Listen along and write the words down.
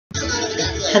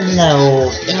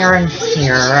Hello, Aaron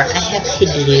here. I have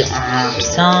today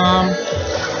some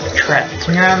Tourette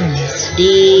syndrome,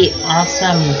 SD, also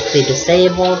mentally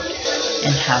disabled,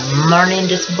 and have learning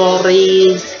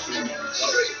disabilities.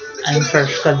 I'm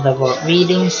first grade level at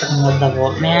reading, second grade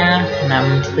level at math, and I'm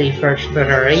mentally first grade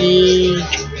at age.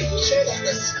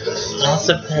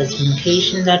 Also,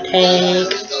 presentations I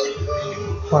take.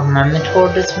 For my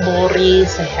mental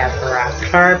disabilities, I have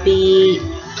therapy,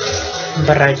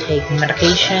 but I take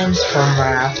medications for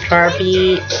my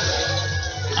therapy.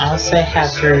 Also, I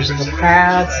have fears of the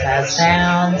crowd, sad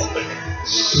sounds,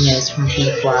 news from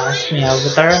people ask me over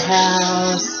their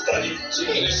house.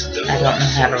 I don't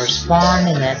know how to respond,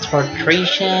 and that's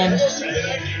frustration.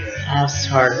 Also, it's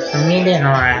hard for me to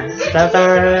interact with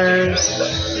others.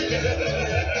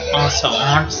 Also,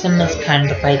 autism is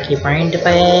kind of like a brain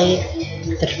debate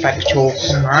that affects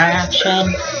social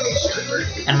interaction,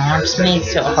 and autism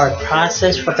makes it a hard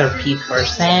process what other people are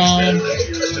saying.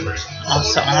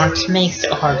 Also, autism makes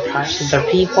it a hard process with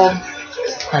other people,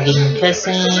 hugging and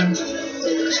kissing,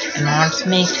 and autism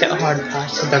makes it a hard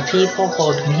process with other people,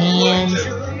 holding hands.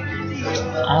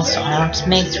 Also, autism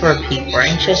makes where people are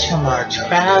anxious from large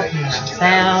crowds and loud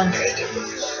sounds,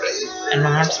 and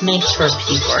autism makes where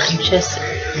people are anxious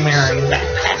wearing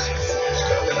backpacks.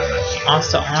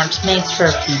 Also, autism makes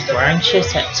where people are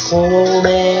anxious at school all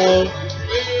day,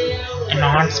 and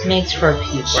autism makes where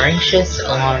people are anxious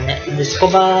on the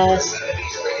school bus.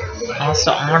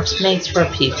 Also, autism makes where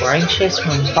people are anxious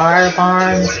when fire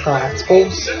alarms go at school,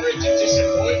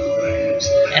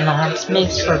 and autism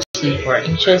makes where people are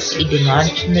anxious eating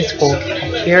lunch in the school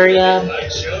cafeteria.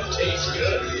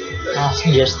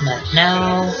 Also, just let you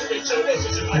know,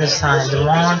 the signs of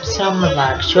autism are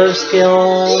lack of social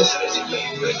skills,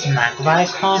 lack of eye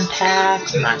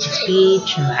contact, lack of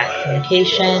speech, and lack of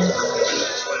communication.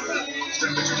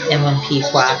 And when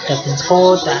people act up in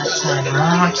school, that's a sign of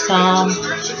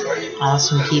autism.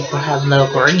 Also, when people have low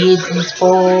grades in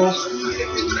school,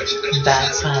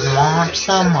 that's a sign of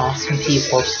autism. Also, when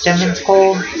people stem in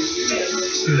school,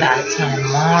 that's a sign of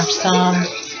autism.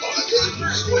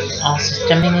 Also,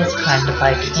 stimming is kind of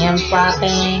like hand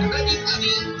flapping,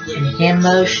 and hand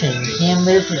motion, hand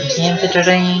movement, hand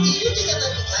fidgeting.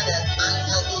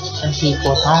 And people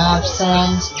with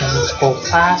autism stem in school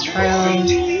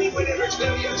classrooms,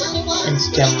 and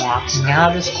stem walking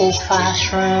out of school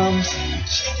classrooms.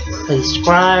 Please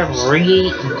subscribe,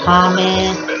 rate, and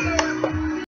comment.